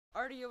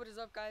Alrighty, yo, what is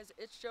up, guys?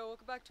 It's Joe.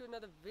 Welcome back to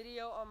another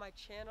video on my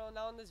channel.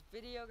 Now in this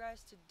video,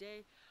 guys,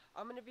 today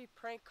I'm going to be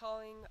prank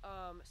calling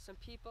some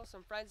people,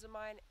 some friends of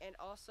mine, and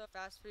also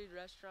fast food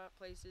restaurant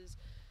places.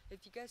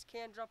 If you guys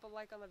can, drop a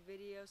like on the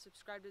video,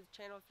 subscribe to the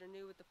channel if you're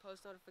new with the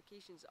post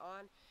notifications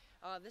on.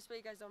 This way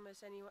you guys don't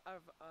miss any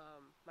of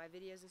my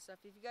videos and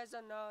stuff. If you guys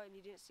don't know and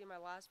you didn't see my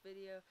last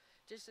video,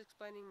 just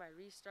explaining my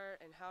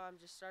restart and how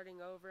I'm just starting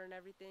over and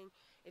everything,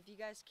 if you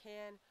guys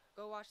can,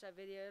 go watch that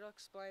video. It'll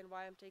explain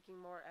why I'm taking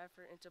more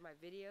effort into my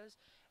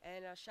videos.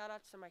 And shout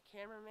out to my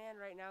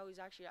cameraman right now, who's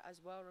actually as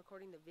well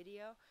recording the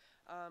video.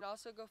 And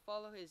also go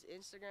follow his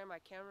Instagram, my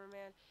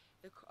cameraman.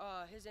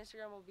 His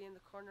Instagram will be in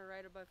the corner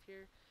right above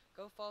here.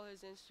 Go follow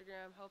his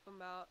Instagram, help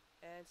him out.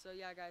 And so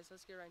yeah, guys,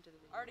 let's get right into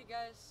the video. Alrighty,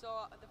 guys,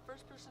 so the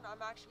first person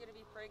I'm actually going to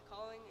be prank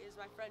calling is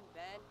my friend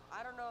Ben. I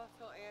don't know if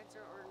he'll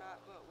answer or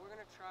not, but we're going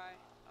to try.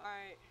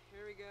 Alright,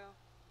 here we go.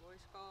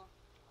 Voice call.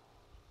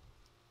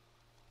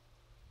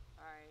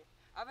 Alright,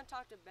 I haven't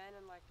talked to Ben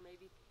in like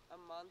maybe a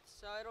month,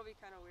 so it'll be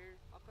kind of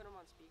weird. I'll put him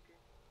on speaker.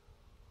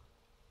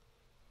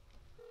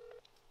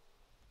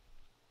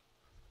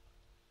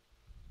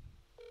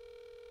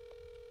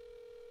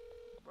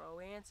 Bro,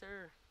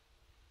 answer.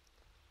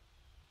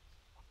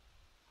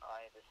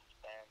 Hi, this is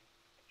Ben.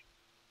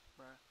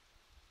 Bruh.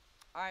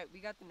 Alright, we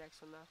got the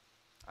next one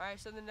though.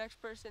 Alright, so the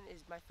next person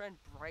is my friend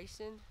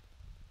Bryson.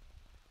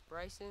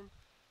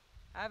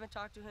 I haven't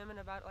talked to him in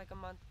about like a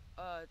month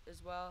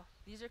as well.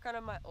 These are kind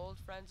of my old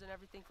friends and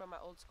everything from my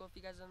old school. If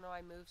you guys don't know,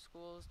 I moved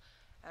schools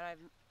and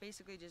I've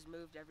basically just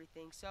moved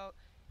everything. So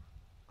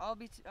I'll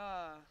be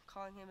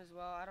calling him as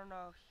well. I don't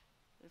know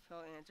if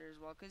he'll answer as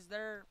well, because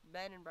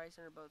Ben and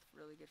Bryson are both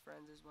really good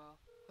friends as well.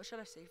 What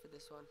should I say for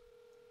this one?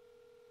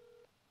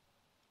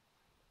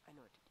 I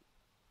know what to do.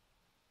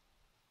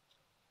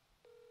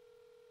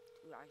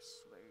 Dude, I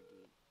swear,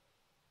 dude.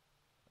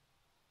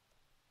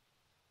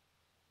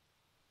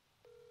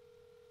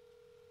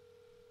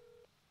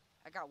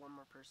 I got one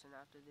more person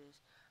after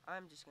this.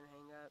 I'm just gonna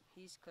hang up.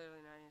 He's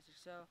clearly not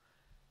answering. So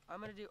I'm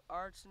gonna do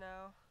Arts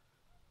now.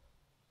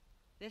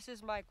 This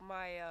is my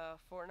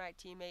Fortnite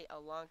teammate a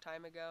long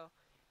time ago.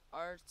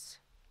 Arts.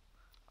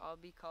 I'll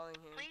be calling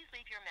him. Please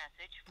leave your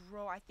message.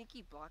 Bro, I think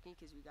he blocked me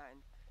because we got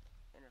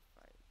in a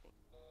fight.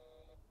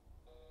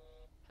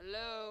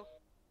 Hello?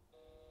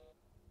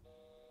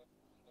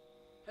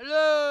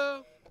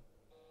 Hello?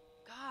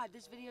 God,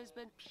 this video has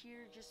been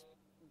pure just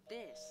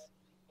this.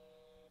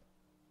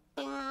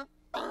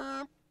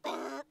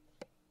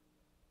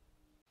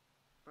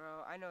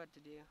 Bro, I know what to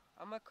do.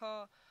 I'm gonna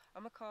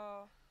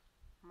call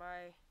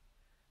my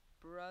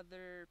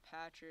brother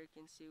Patrick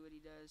and see what he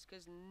does,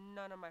 because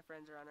none of my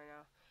friends are on right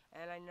now.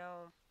 And I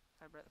know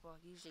my brother, well,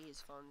 usually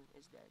his phone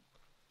is dead.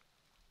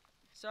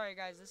 Sorry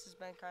guys, this has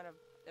been kind of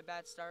a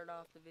bad start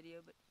off the video,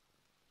 but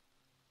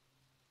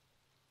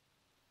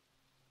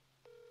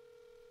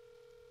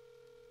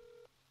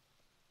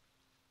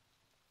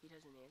he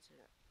doesn't answer.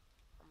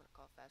 I'm gonna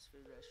call fast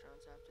food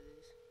restaurants after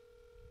this.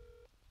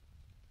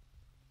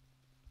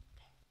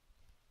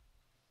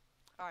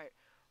 Alright,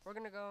 we're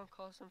gonna go and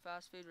call some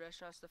fast food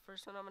restaurants. The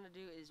first one I'm gonna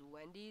do is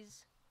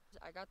Wendy's.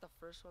 I got the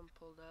first one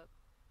pulled up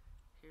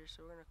here,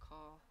 so we're gonna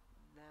call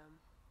them.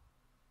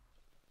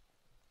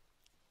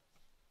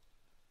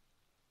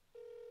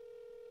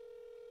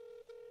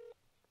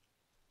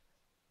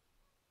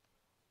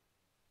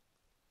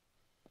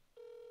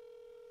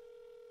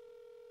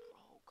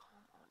 Bro,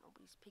 come on,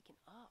 nobody's picking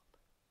up.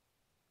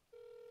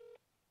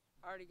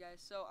 Alrighty guys,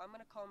 so I'm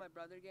gonna call my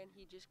brother again.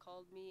 He just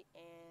called me,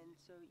 and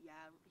so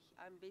yeah,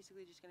 I'm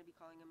basically just gonna be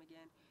calling him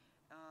again.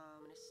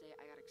 I'm gonna say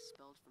I got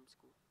expelled from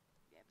school.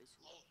 Yeah,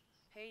 basically.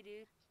 Hey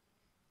dude.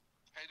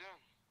 How you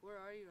doing? Where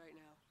are you right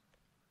now?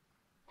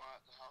 At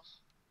the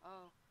house.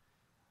 Oh,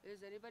 is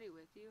anybody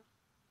with you?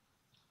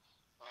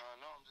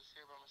 No, I'm just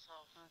here by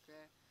myself.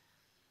 Okay.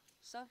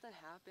 Something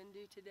happened,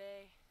 dude,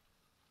 today.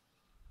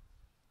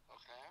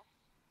 Okay.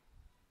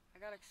 I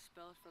got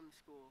expelled from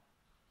school.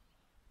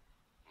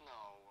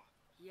 No.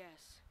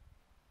 Yes.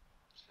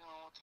 So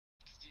what the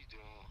f did you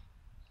do?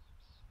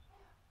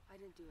 I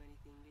didn't do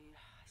anything, dude.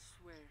 I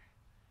swear.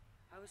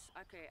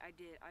 Okay, I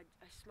did. I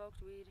smoked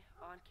weed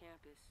on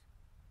campus.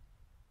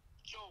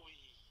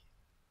 Joey.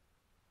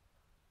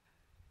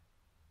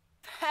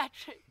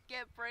 Patrick,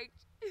 get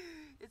pranked.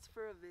 It's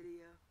for a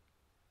video.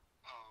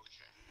 Oh,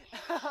 okay.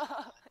 I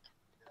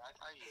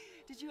thought you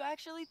did. Did you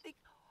actually think?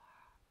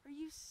 Are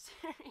you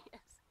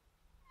serious?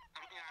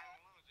 I mean, I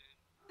don't know, dude.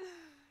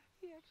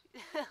 He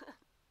actually.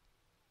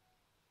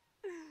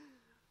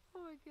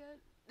 Oh my god.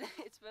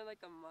 It's been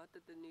like a month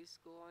at the new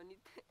school, and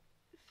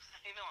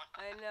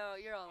I know,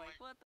 you're all like,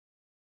 what the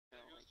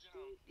f? I'm like,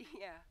 dude,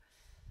 yeah.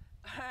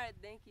 Alright,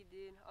 thank you,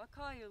 dude. I'll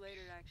call you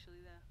later,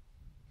 actually, though.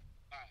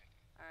 Alright.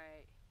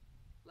 Alright.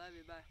 Love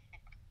you, bye.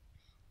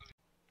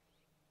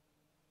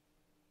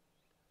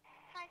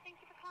 Hi,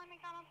 thank you for calling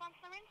McDonald's on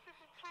Florence. This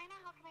is China.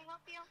 How can I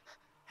help you?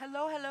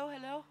 Hello, hello,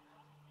 hello.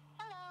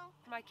 Hello.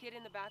 My kid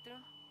in the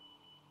bathroom?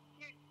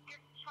 Your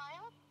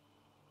child?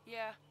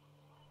 Yeah.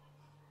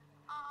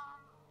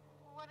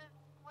 What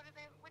is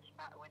they? Which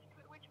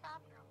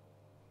bathroom?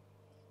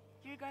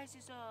 your guys'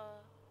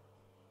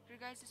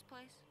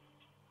 place?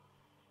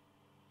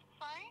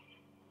 Sorry?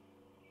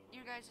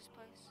 Your guys'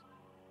 place?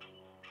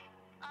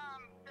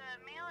 The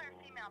male or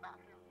female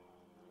bathroom?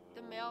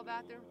 The male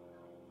bathroom?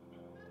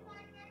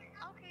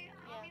 Okay,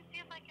 Yeah. let me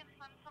see if I can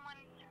send someone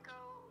to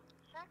go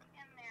check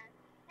in there.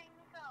 Hey,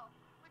 Nico,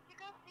 would you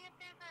go see if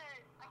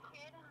there's a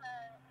kid in the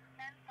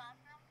men's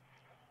bathroom?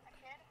 A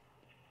kid?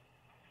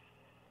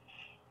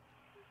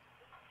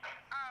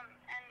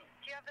 And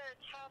do you have the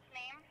child's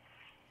name?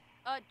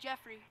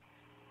 Jeffrey.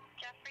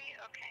 Jeffrey?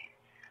 Okay.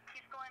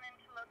 He's going in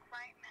to look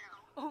right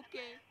now.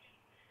 Okay.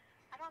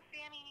 I don't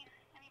see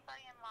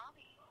anybody in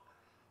lobby.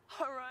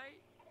 Alright.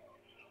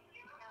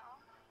 No.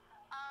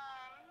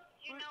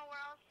 Do you know where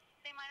else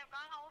they might have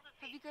gone? How old is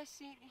Have he? you guys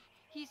seen?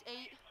 He's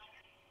 8.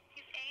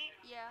 He's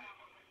 8? Yeah.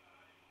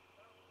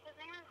 His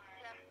name is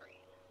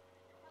Jeffrey.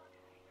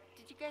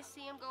 Did you guys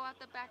see him go out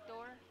the back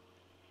door?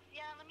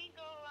 Yeah, let me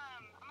go,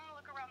 I'm gonna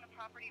look around the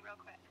property real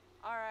quick.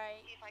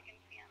 Alright. See if I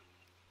can see him.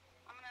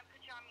 I'm gonna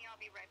put you on mute,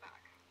 I'll be right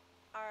back.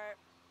 Alright.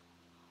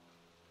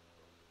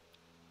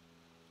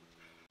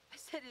 I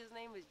said his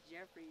name was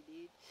Jeffrey,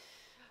 dude.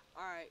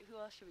 Alright, who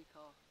else should we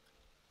call?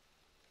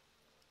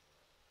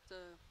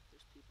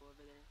 There's people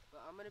over there.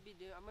 But I'm gonna be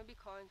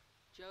calling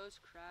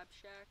Joe's Crab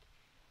Shack,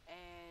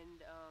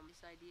 and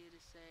this idea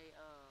to say,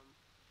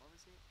 what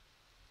was it?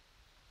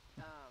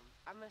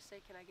 I'm gonna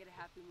say, can I get a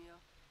Happy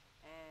Meal?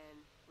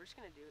 And we're just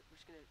gonna do it.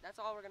 That's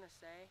all we're gonna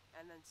say,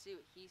 and then see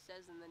what he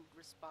says, and then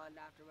respond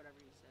after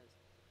whatever he says.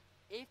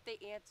 If they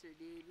answer,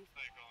 dude.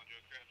 Hey, calling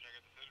Joe's Crab Shack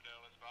at the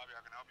Citadel. It's Bobby.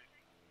 How can I help you?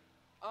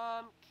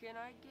 Can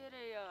I get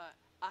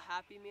a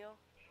Happy Meal?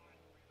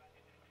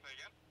 Say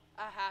again?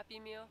 A Happy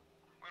Meal?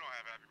 We don't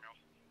have Happy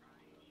Meals.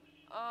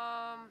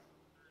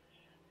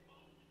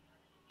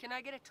 Can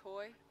I get a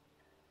toy?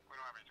 We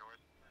don't have any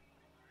toys.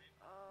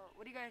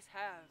 What do you guys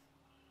have?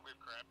 We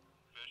have crab,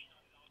 fish.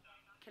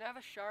 Can I have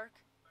a shark?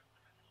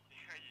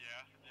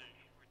 Yeah.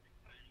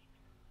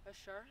 A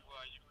shark? Well,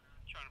 you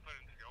trying to put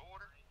it in the go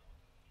order?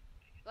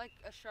 Like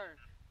a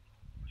shark.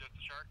 Just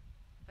a shark?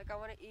 Like I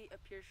want to eat a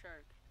pure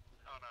shark.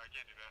 Oh, no, I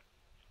can't do that.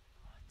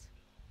 What?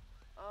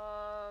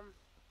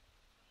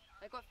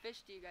 Like what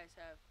fish do you guys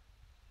have?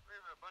 We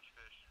have a bunch of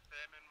fish.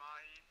 Salmon,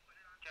 mahi,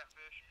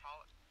 catfish,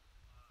 pollock.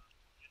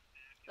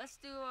 Let's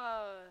do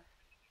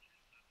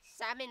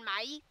salmon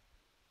mai.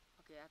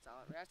 Okay, that's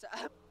all.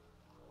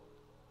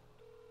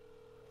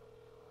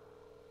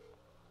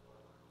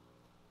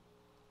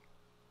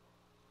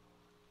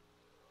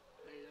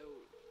 Hello.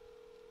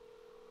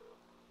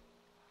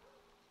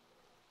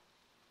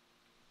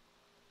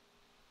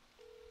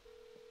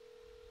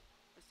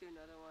 Let's do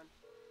another one.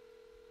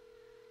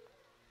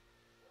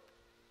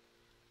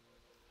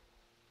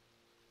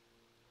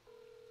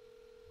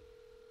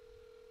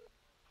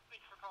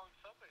 Thanks for calling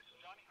Subway. So,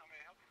 Johnny, how may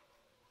I help you?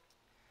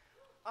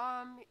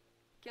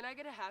 Can I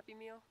get a Happy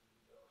Meal?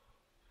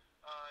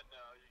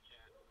 No, you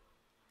can't.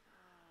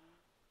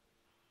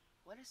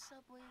 What is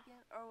Subway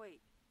again? Oh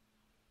wait.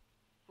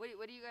 Wait,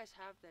 what do you guys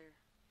have there?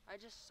 I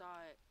just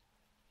saw it.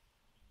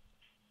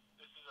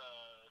 This is a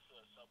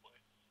Subway.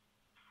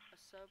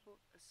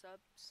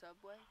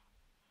 Subway?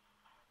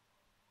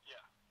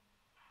 Yeah.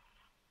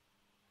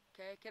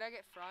 Okay, can I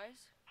get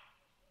fries?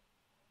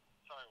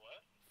 Sorry,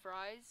 what?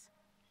 Fries?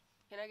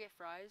 Can I get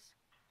fries?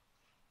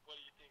 What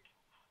do you think?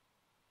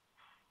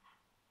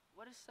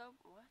 What is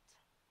what?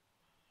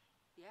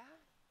 Yeah?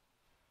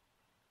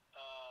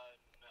 No.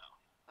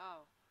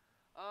 Oh.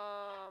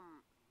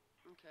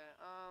 Okay,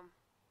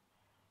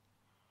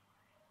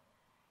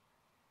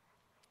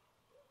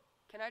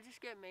 can I just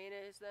get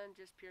mayonnaise then?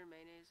 Just pure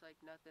mayonnaise, like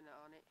nothing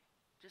on it?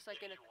 Just like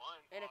If in you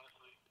want, in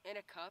honestly. in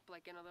a cup,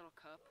 like in a little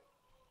cup?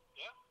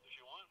 Yeah, if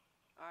you want.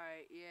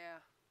 Alright,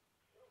 yeah.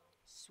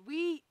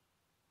 Sweet!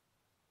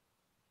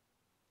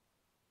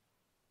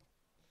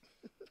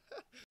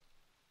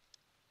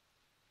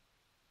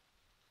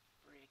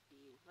 Frick,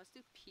 dude. Let's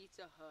do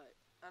Pizza Hut.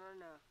 I don't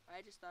know.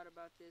 I just thought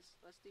about this.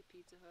 Let's do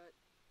Pizza Hut.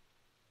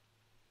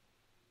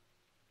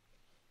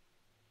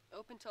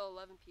 Open till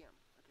 11 p.m.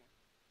 Okay.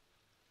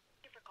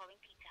 Thank you for calling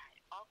Pizza Hut.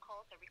 All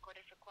calls are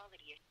recorded for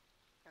quality.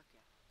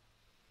 Okay.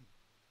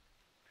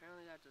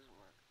 Apparently that doesn't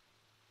work.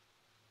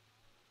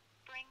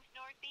 Springs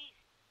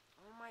Northeast.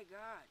 Oh my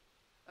god.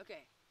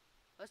 Okay.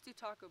 Let's do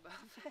Taco Bell.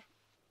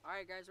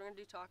 Alright guys, we're gonna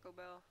do Taco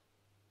Bell.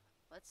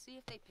 Let's see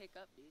if they pick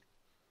up, dude.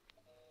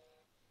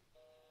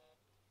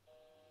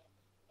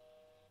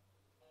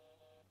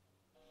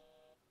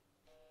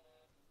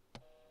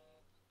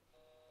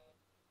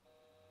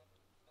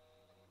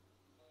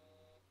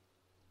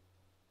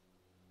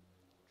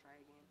 Try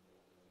again.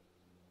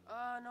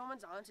 No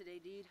one's on today,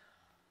 dude.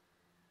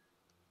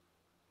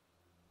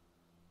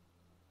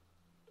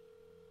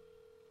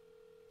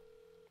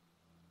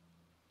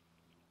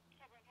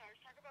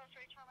 Taco Bell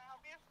straight, how may I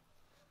help you?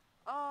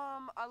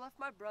 I left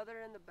my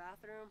brother in the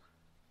bathroom.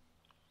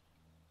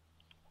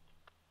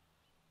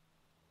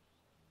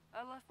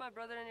 I left my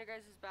brother in your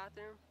guys'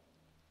 bathroom.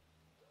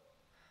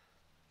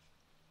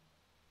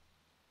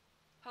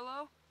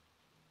 Hello?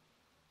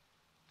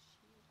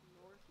 She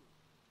ignored me.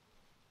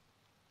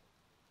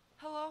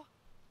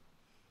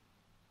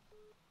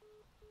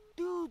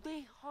 Dude,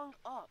 they hung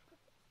up.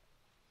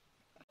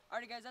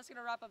 Alright guys, that's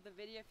gonna wrap up the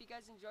video. If you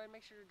guys enjoyed,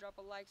 make sure to drop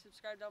a like,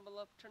 subscribe down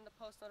below, turn the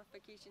post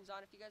notifications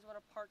on. If you guys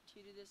want a part 2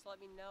 to this, let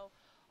me know.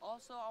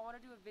 Also, I want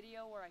to do a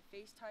video where I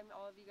FaceTime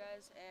all of you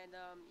guys, and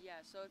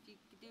yeah, so if you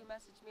do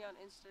message me on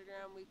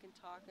Instagram, we can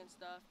talk and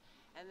stuff,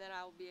 and then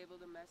I'll be able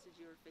to message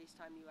you or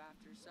FaceTime you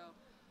after. So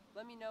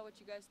let me know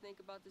what you guys think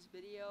about this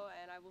video,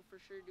 and I will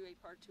for sure do a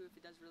part 2 if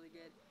it does really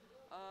good.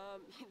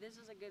 This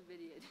is a good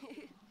video.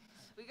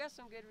 We got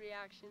some good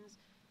reactions.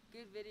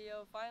 Good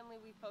video.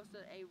 Finally, we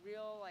posted a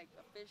real, like,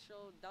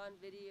 official done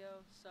video.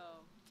 So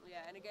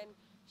yeah, and again,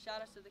 shout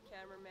outs to the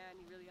cameraman.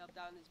 He really helped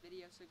out in this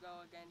video. So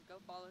go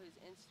follow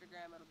his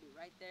Instagram. It'll be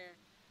right there.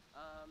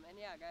 And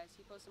yeah, guys,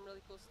 he posts some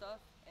really cool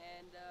stuff.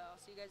 And I'll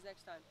see you guys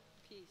next time.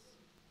 Peace.